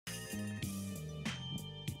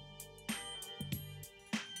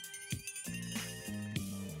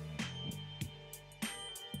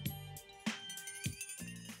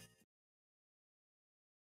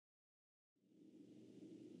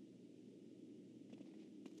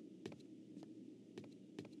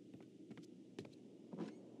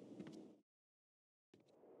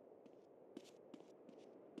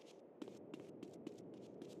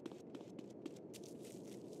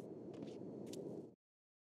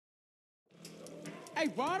Hey,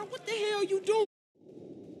 Ryder, what the hell you doing?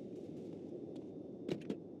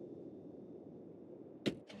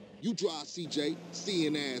 You drive, CJ,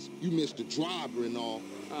 seeing as you missed the driver and all.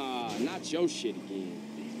 Not your shit again.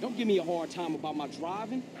 Don't give me a hard time about my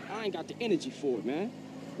driving. I ain't got the energy for it, man.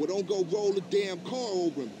 Well, don't go roll the damn car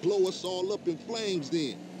over and blow us all up in flames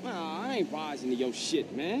then. Nah, I ain't rising to your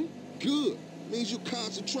shit, man. Good. Means you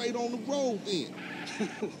concentrate on the road then.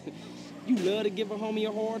 You love to give a homie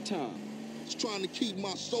a hard time. Just trying to keep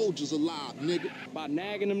my soldiers alive, nigga. By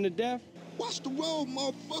nagging them to death? Watch the road,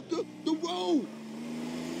 motherfucker. The road.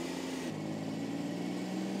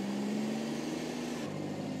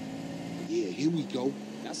 Yeah, here we go.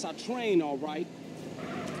 That's our train, all right.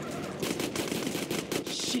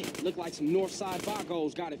 Shit, look like some Northside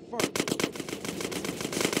Vagos got it first.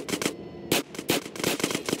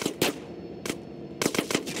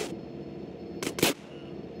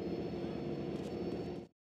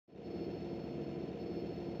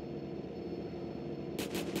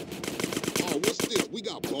 Oh, what's this? We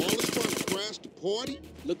got ballers trying to crash the party?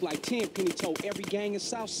 Look like Tenpenny told every gang in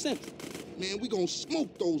South Central. Man, we gonna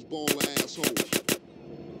smoke those baller assholes.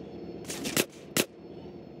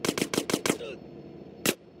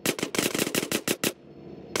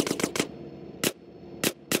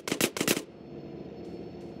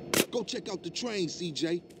 Go check out the train,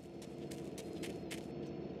 CJ.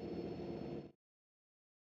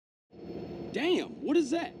 Damn, what is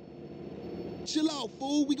that? Chill out,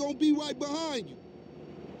 fool. We gonna be right behind you.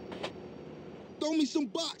 Throw me some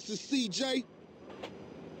boxes, CJ.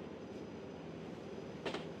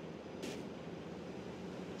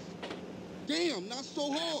 Damn, not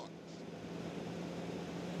so hard.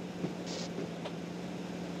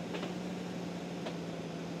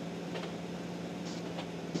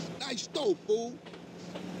 Nice throw, fool.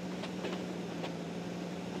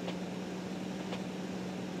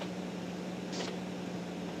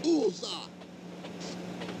 Bullseye.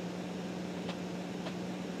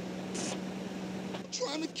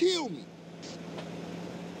 Trying to kill me.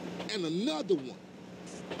 And another one.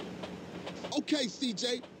 Okay,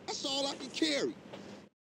 CJ, that's all I can carry.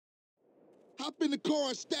 Hop in the car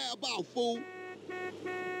and stab out, fool.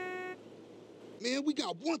 Man, we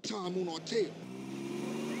got one time on our tail.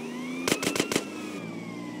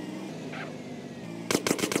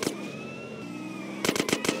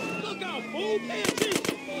 Look out, fool! Pay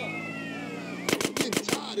attention! I'm getting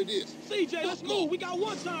tired of this. CJ, let's move. We got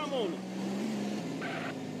one time on it.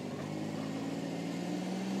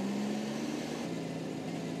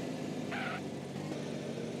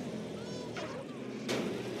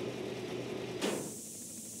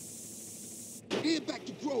 Head back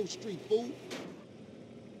to Grove Street, fool.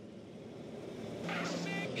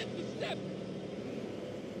 Man, get the step.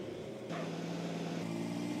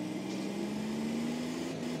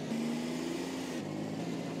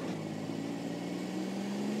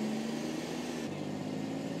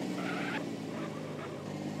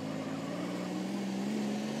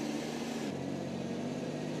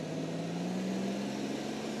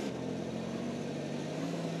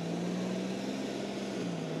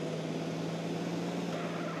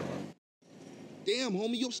 Damn,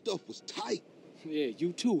 homie, your stuff was tight. Yeah,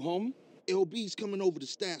 you too, homie. LB's coming over to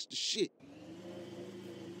stash the shit.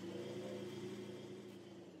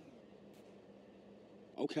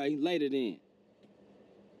 Okay, later then.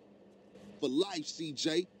 For life,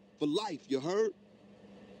 CJ. For life, you heard?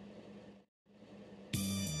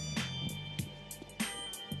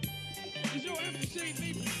 Is your empty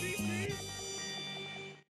me, please?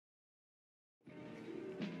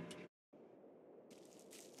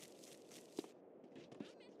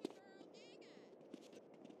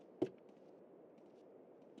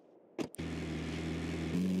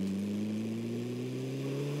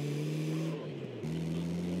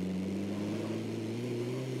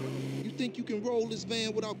 You think you can roll this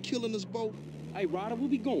van without killing us both? Hey, Ryder, where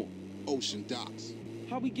we going? Ocean docks.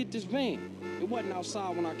 How we get this van? It wasn't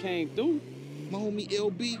outside when I came through. My homie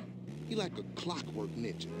LB, he like a clockwork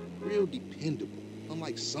ninja. Real dependable,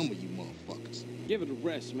 unlike some of you motherfuckers. Give it a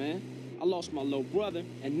rest, man. I lost my little brother,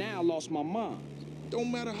 and now I lost my mom.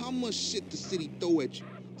 Don't matter how much shit the city throw at you.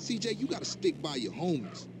 CJ, you gotta stick by your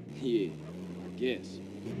homies. Yeah, I guess.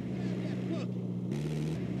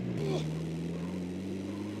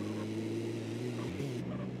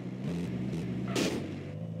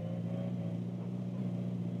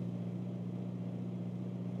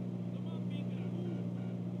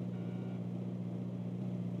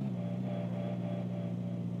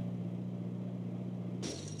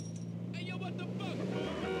 What the fuck?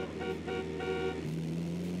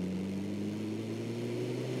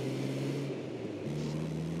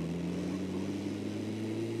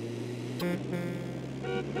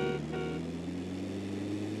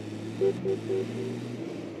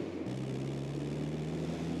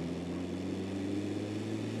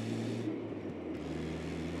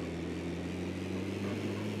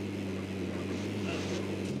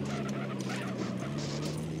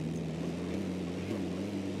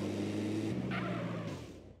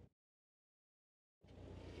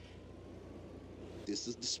 This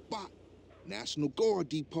is the spot. National Guard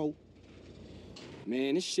Depot.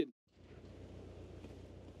 Man, this shit...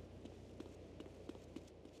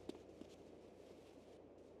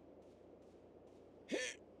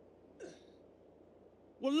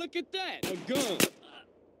 Well, look at that! A gun!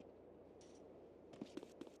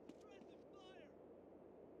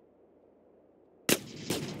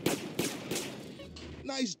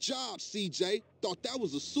 Nice job, CJ. Thought that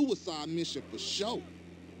was a suicide mission for sure.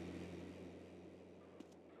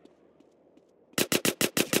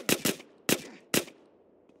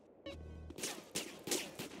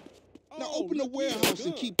 Now open the warehouse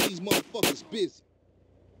and keep these motherfuckers busy.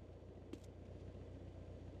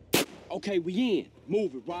 Okay, we in.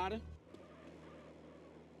 Move it, Ryder.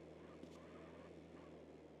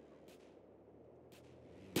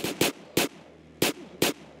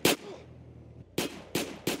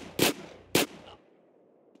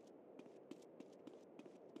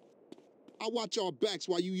 I'll watch our backs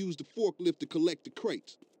while you use the forklift to collect the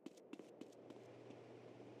crates.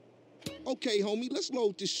 Okay, homie, let's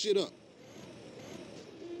load this shit up.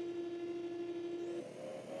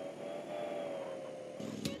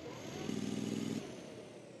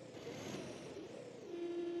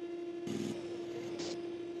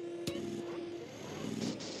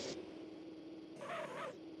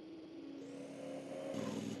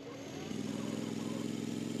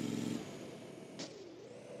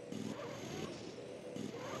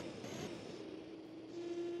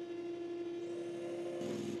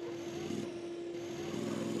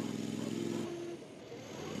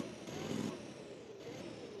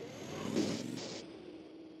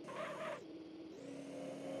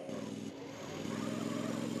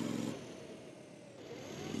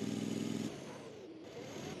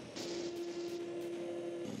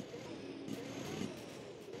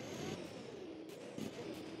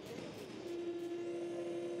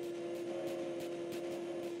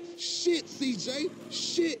 Shit, CJ,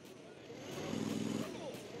 shit.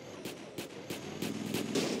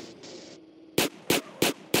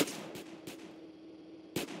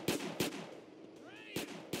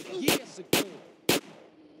 Yes, a gun.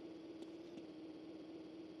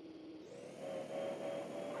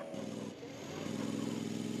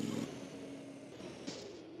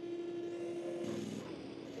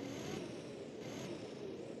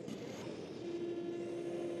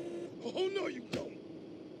 Oh, no, you don't.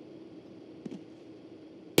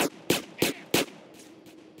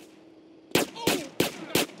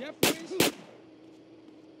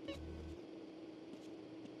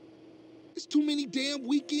 It's too many damn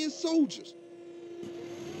weekend soldiers.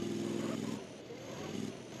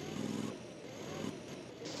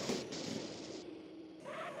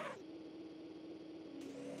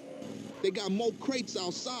 They got more crates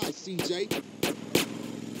outside, CJ.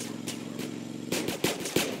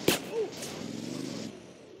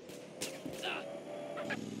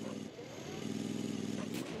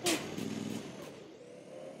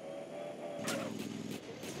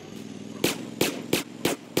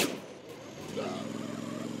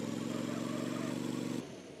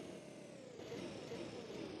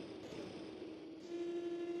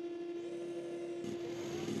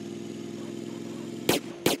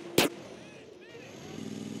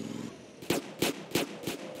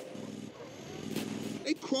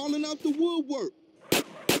 They crawling out the woodwork.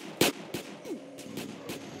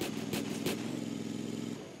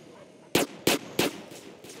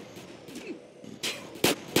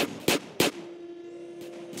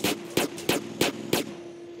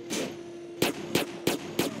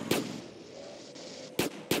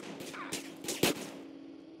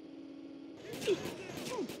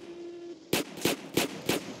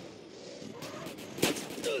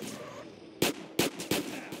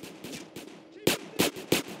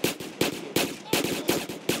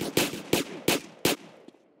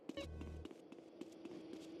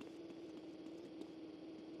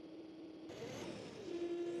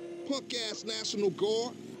 Punk-ass National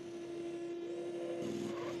Guard.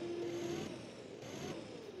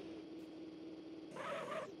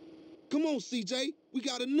 Come on, CJ. We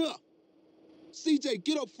got enough. CJ,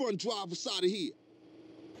 get up front and drive us out of here.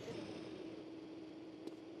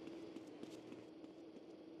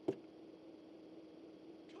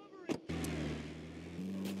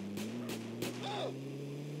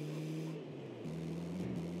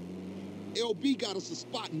 LB got us a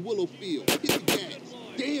spot in Willowfield. Hit the gas.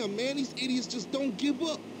 Damn, man, these idiots just don't give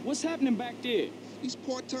up. What's happening back there? These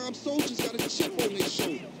part-time soldiers got a chip on their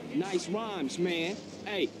shoulder. Nice rhymes, man.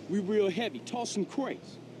 Hey, we real heavy. Toss some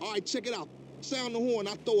crates. All right, check it out. Sound the horn,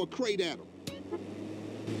 I throw a crate at them.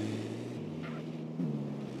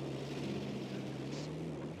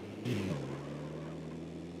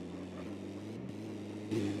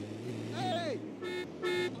 Hey!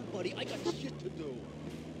 Buddy, I got shit to do.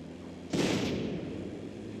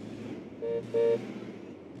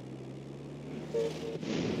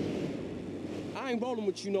 I ain't rolling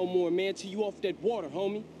with you no more, man, till you off that water,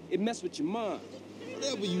 homie. It mess with your mind.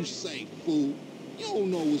 Whatever you say, fool. You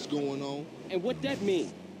don't know what's going on. And what that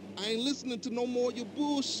mean? I ain't listening to no more of your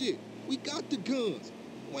bullshit. We got the guns.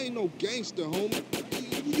 You ain't no gangster, homie.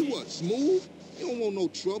 You what, smooth? You don't want no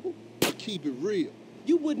trouble. I keep it real.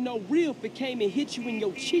 You wouldn't know real if it came and hit you in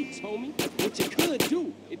your cheeks, homie. Which it could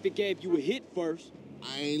do if it gave you a hit first.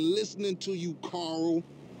 I ain't listening to you, Carl.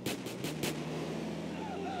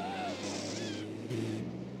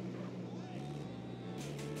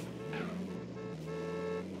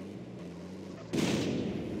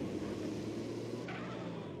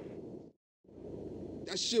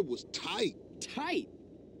 That shit was tight. Tight?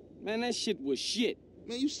 Man, that shit was shit.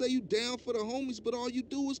 Man, you say you down for the homies, but all you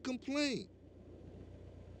do is complain.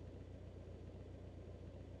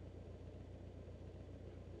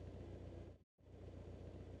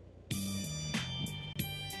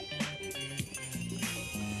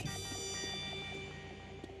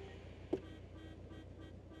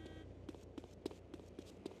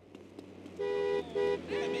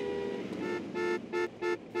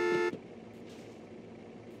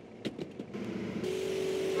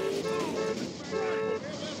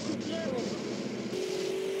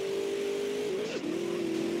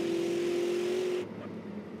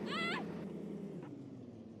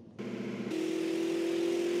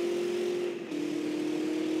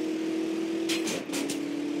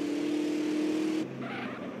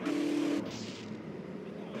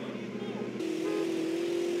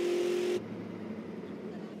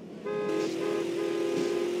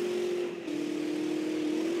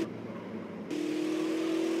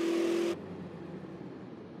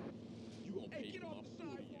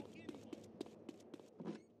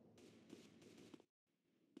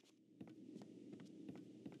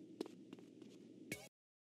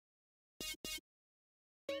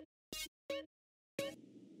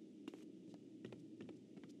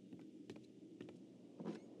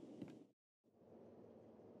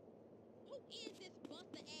 Who is this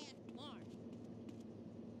buster-ass Mark?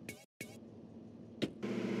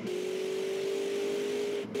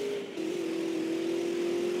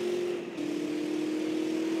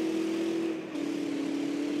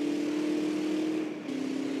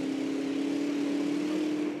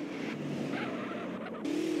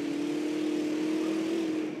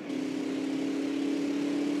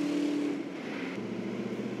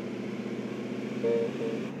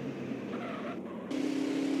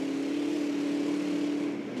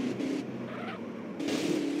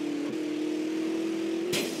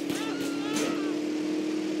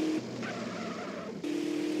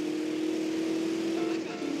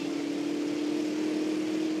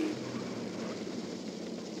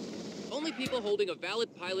 Only people holding a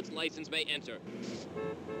valid pilot's license may enter.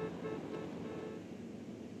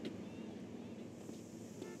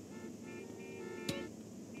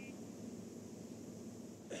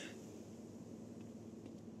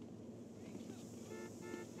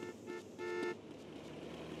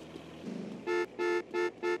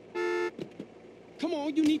 Come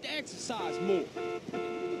on, you need to exercise more.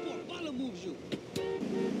 Before Follow moves you.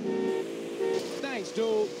 Thanks,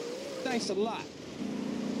 dude. Thanks a lot.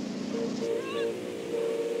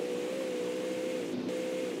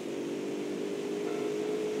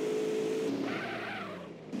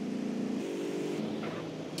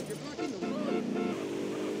 You're blocking the road.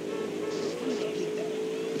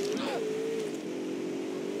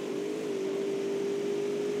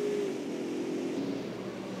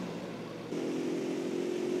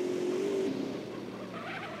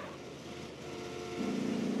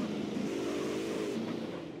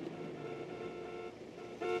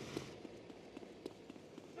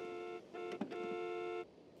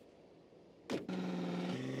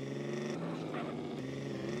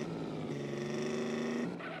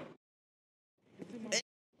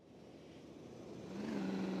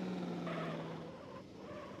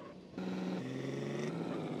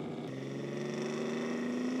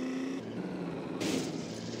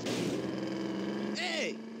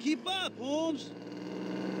 Hey, keep up, Holmes.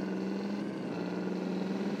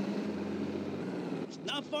 It's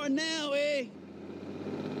not far now, eh?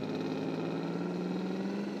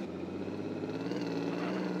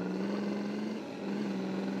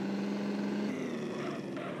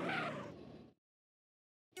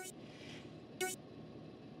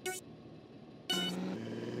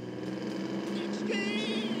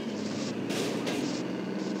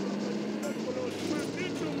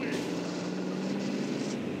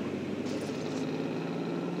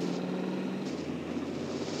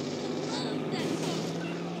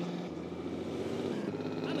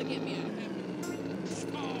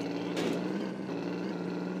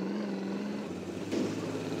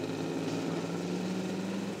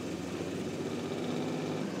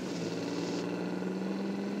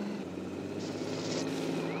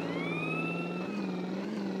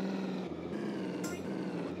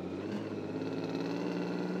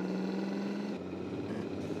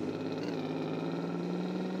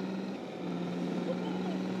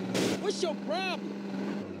 What's your problem?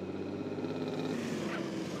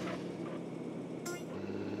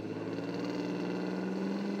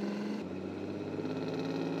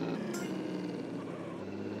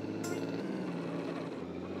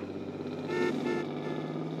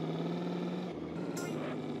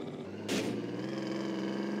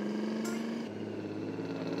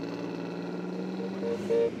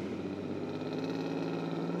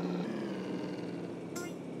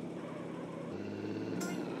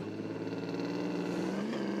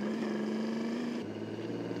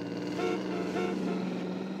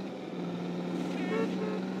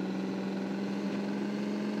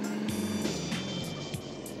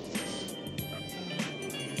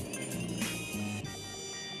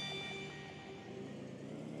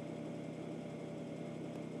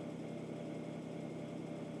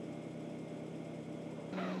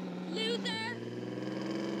 Loser!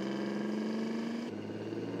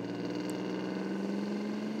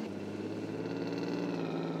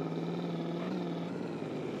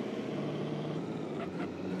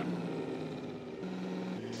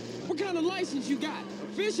 What kind of license you got? A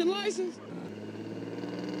fishing license?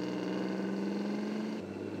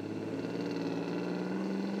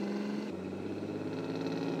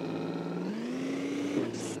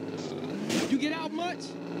 You get out much?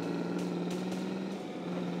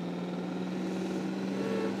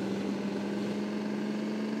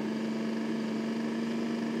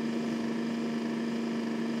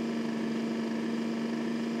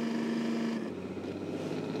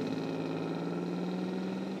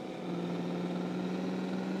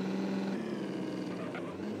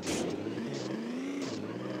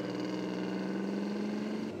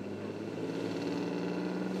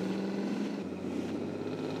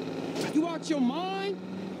 You out your mind?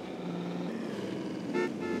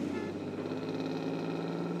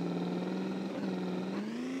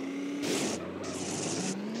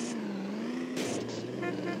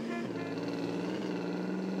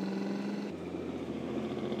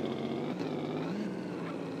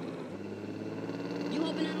 You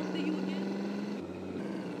hoping I don't see you again?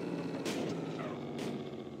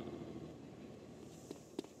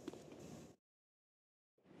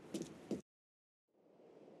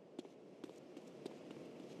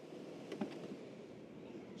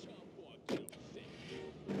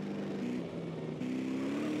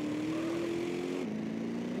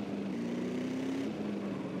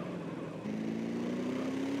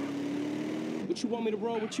 What you want me to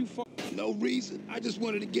roll with you for? No reason. I just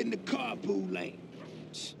wanted to get in the carpool lane.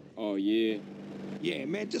 Oh, yeah? Yeah,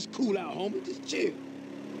 man, just cool out, homie. Just chill.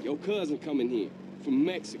 Your cousin coming here from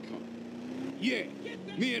Mexico. Yeah,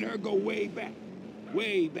 me and her go way back.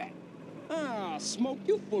 Way back. Ah, Smoke,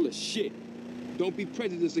 you full of shit. Don't be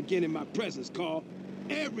prejudiced again in my presence, Carl.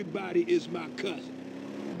 Everybody is my cousin.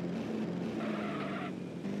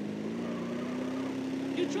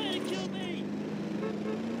 You trying to kill me?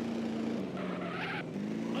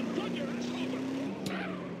 Unplug your ass over.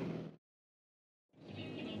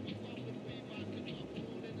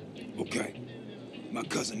 Okay, my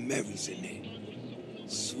cousin Mary's in there.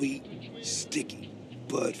 Sweet, sticky,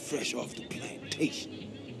 bud fresh off the plantation.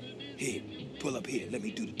 Here, pull up here. Let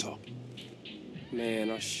me do the talking. Man,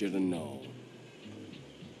 I should have known.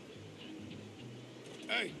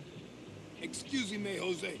 Hey, excuse me,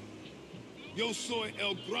 Jose. Yo soy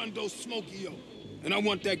el grando smokio, and I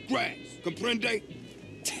want that grass. Comprende?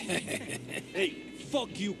 Hey,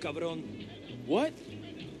 fuck you, cabron. What?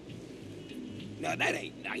 Now that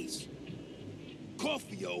ain't nice.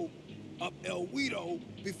 Coffee-o up El Guido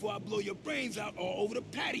before I blow your brains out all over the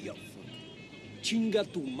patio. Chinga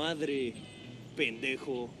tu madre,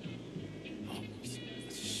 pendejo.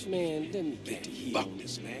 Man, let me get the heat Fuck on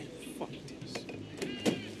this, man. Fuck this.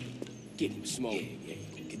 Get him, Smoke. Yeah,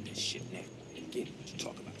 go get that shit now. Get him. What you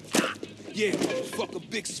talking about? Yeah, motherfucker,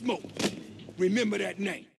 Big Smoke. Remember that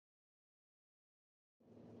name.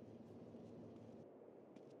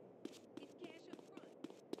 It's cash up front.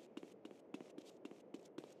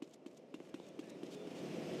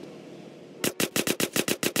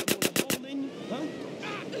 You want a hole in you, huh?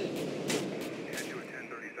 Issue at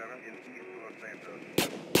 1037 in East Los Santos.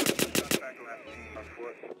 Contact last team on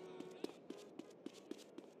foot. Not enough white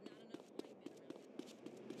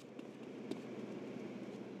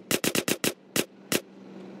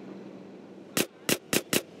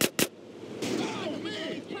men around.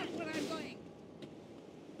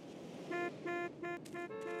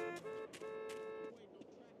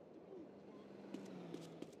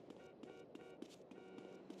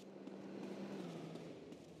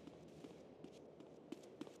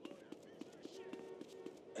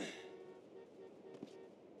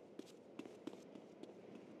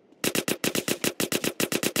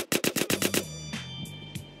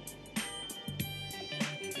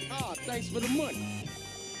 Ah, thanks for the money.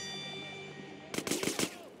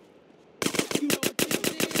 You know what this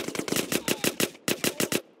is?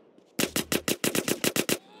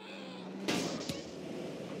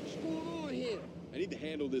 What's going on here? I need to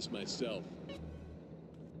handle this myself.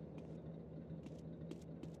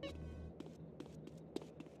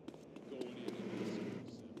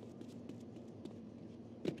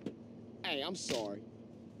 Hey, I'm sorry.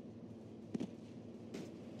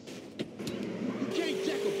 You can't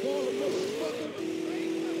jack a baller, motherfucker.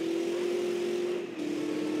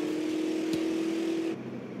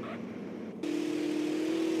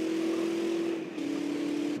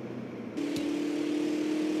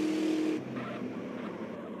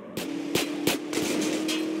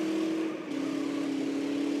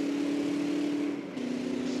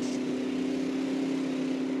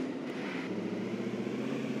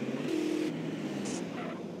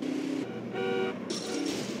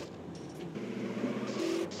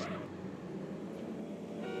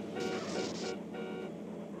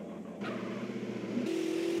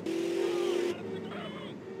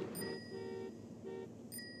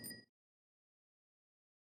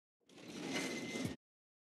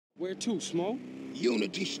 Where to, Smoke?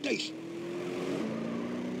 Unity Station.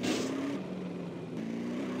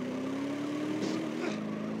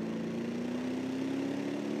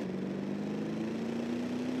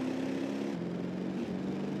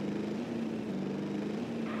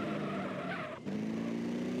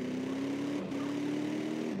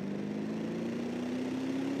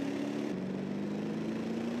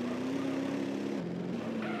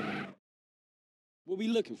 What we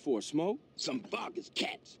looking for, Smoke? Some Vargas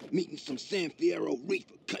cats meeting some San Fierro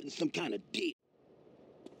reefer, cutting some kind of deal.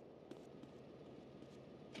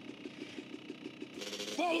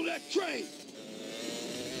 Follow that train!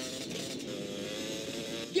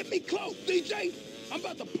 Get me close, CJ! I'm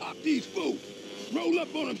about to pop these fools! Roll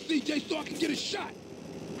up on them, CJ, so I can get a shot!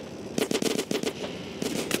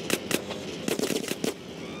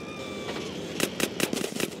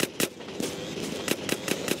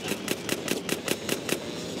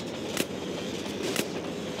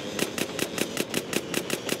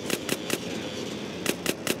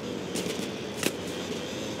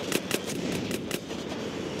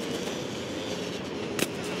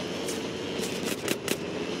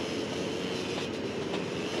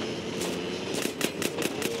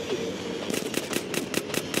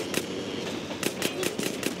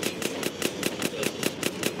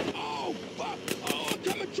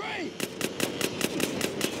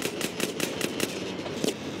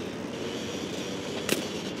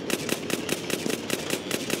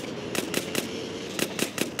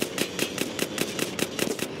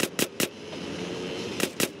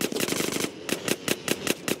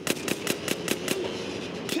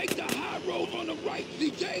 On the right,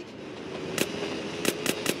 CJ!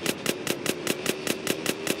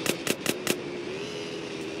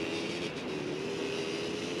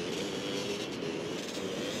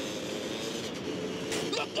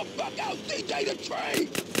 Look the fuck out, CJ, the train!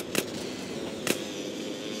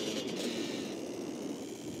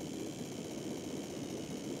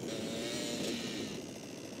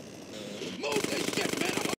 Move this shit,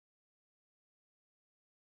 man!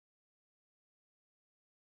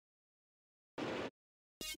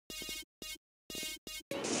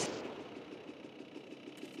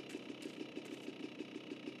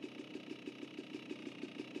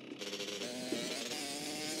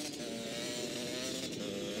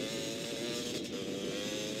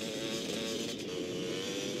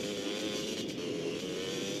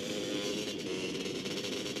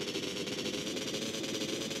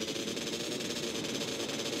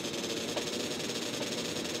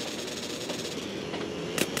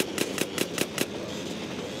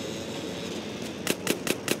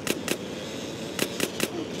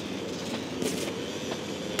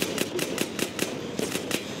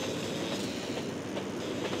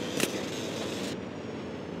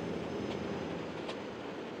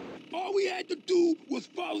 All we had to do was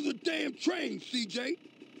follow the damn train, CJ.